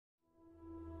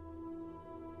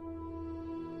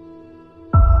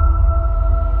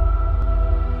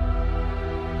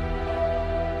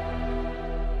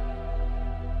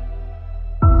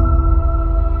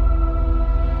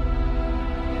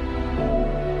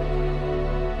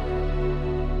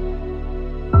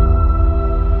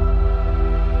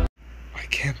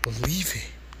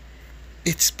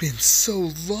It's been so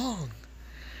long.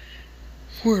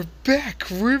 We're back,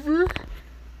 River.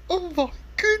 Oh my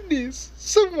goodness.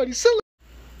 Somebody celebrate.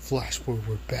 Flashboy,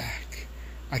 we're back.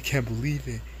 I can't believe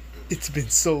it. It's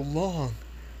been so long.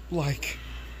 Like,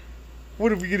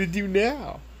 what are we gonna do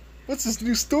now? What's this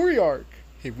new story arc?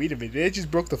 Hey, wait a minute. Did I just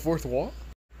broke the fourth wall?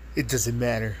 It doesn't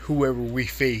matter. Whoever we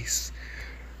face,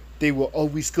 they will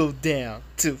always go down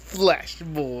to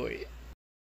Flashboy.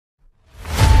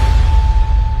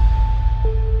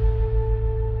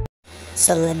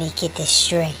 So let me get this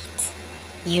straight.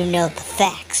 You know the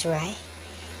facts, right?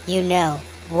 You know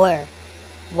why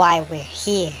we're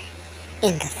here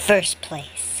in the first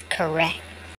place, correct?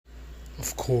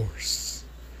 Of course.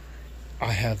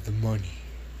 I have the money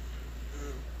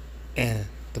and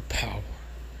the power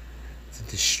to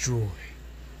destroy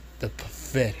the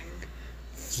pathetic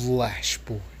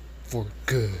Flashboy for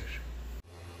good.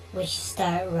 We should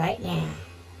start right now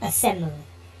assembling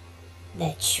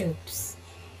the troops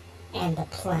and the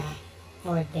plan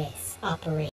for this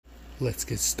operation. Let's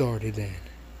get started then.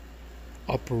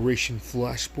 Operation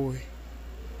Flashboy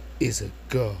is a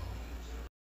go.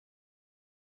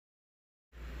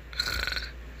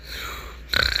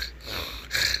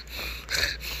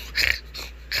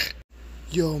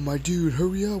 Yo, my dude,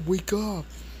 hurry up, wake up.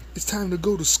 It's time to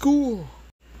go to school.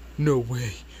 No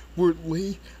way, we're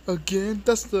late again?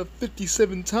 That's the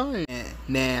 57th time.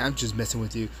 Nah, I'm just messing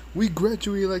with you. We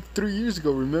graduated like 3 years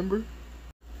ago, remember?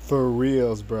 For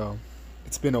reals, bro.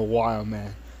 It's been a while,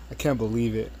 man. I can't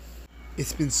believe it.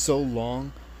 It's been so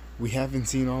long. We haven't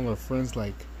seen all our friends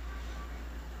like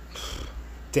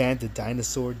Dan the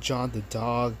dinosaur, John the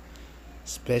dog,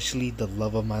 especially the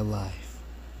love of my life,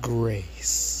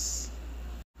 Grace.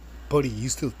 Buddy, you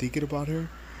still thinking about her?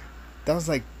 That was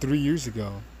like 3 years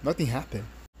ago. Nothing happened.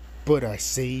 But I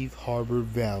saved Harbor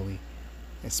Valley,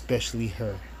 especially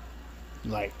her.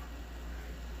 Like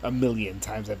a million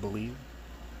times, I believe.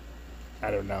 I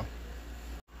don't know.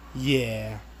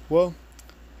 Yeah, well,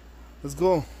 let's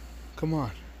go. Come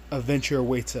on. Adventure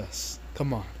awaits us.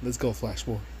 Come on, let's go,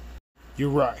 Flashboy. You're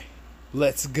right.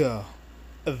 Let's go.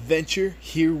 Adventure,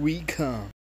 here we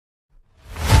come.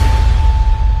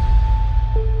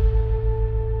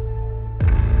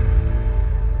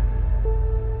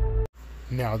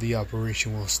 Now the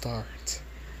operation will start.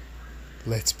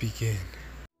 Let's begin.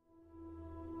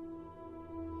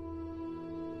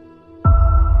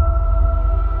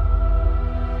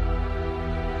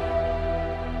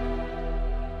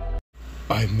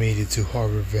 I made it to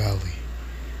Harbor Valley.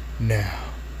 Now,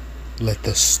 let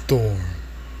the storm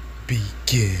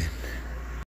begin.